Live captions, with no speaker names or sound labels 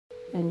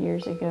And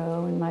years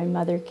ago, when my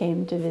mother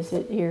came to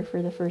visit here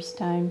for the first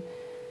time,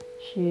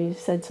 she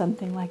said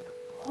something like,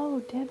 "Oh,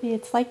 Debbie,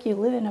 it's like you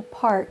live in a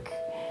park."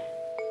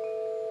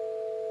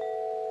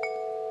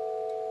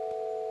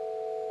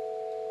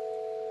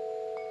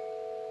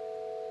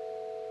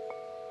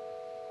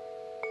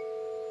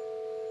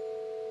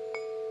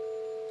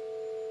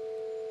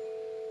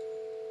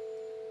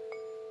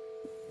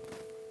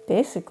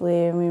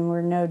 Basically, I mean,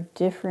 we're no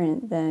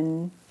different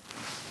than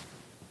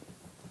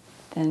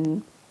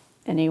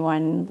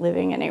anyone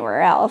living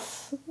anywhere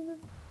else.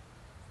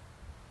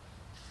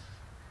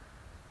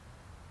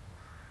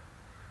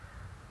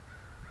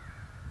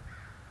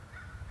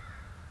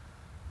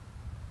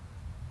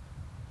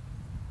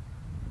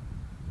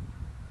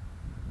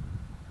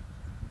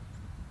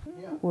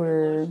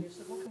 We're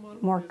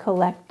more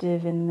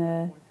collective in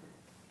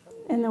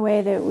the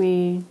way that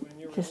we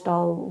just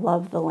all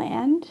love the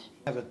land.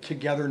 Have a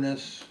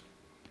togetherness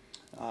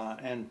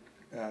and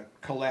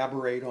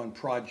collaborate on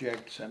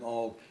projects and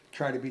all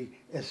try to be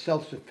as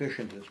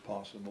self-sufficient as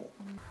possible.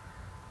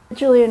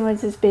 Julian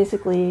Woods is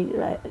basically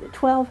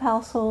 12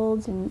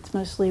 households, and it's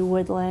mostly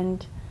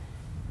woodland.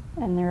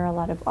 And there are a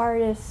lot of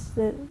artists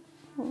that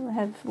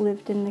have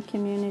lived in the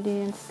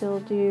community and still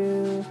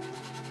do.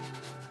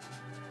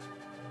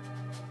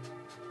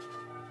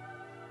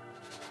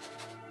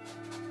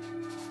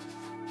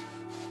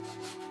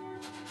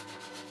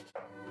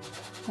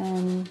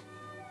 And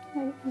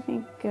I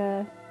think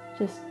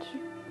just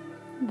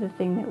the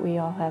thing that we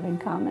all have in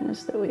common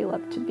is that we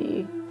love to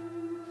be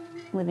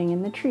living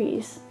in the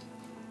trees.